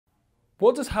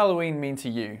What does Halloween mean to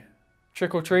you?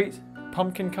 Trick or treat?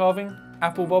 Pumpkin carving?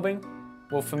 Apple bobbing?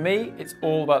 Well, for me, it's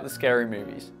all about the scary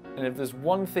movies. And if there's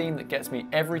one theme that gets me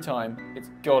every time, it's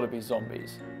gotta be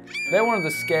zombies. They're one of the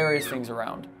scariest things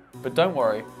around. But don't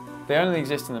worry, they only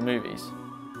exist in the movies.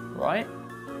 Right?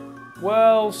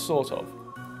 Well, sort of.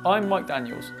 I'm Mike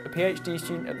Daniels, a PhD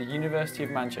student at the University of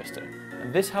Manchester.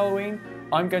 And this Halloween,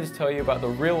 I'm going to tell you about the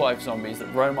real-life zombies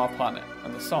that roam our planet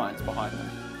and the science behind them.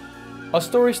 Our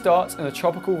story starts in the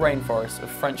tropical rainforests of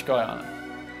French Guiana.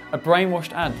 A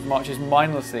brainwashed ant marches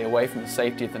mindlessly away from the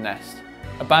safety of the nest.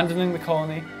 Abandoning the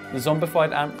colony, the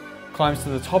zombified ant climbs to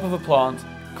the top of a plant,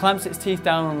 clamps its teeth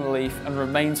down on the leaf and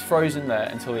remains frozen there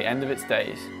until the end of its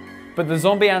days. But the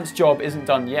zombie ant's job isn't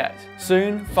done yet.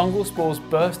 Soon, fungal spores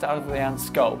burst out of the ant's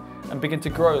skull and begin to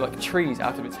grow like trees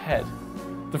out of its head.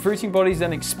 The fruiting bodies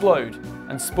then explode,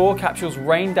 and spore capsules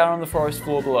rain down on the forest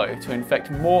floor below to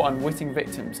infect more unwitting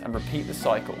victims and repeat the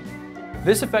cycle.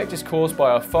 This effect is caused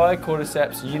by our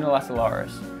Cordyceps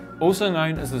unilateralis, also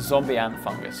known as the zombie ant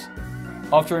fungus.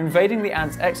 After invading the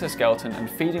ant's exoskeleton and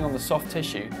feeding on the soft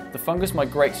tissue, the fungus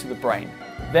migrates to the brain.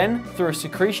 Then, through a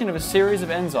secretion of a series of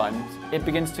enzymes, it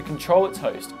begins to control its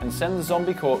host and send the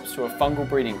zombie corpse to a fungal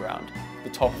breeding ground, the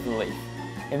top of the leaf.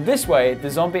 In this way, the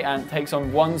zombie ant takes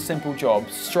on one simple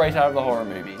job straight out of the horror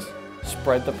movies: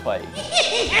 spread the plague.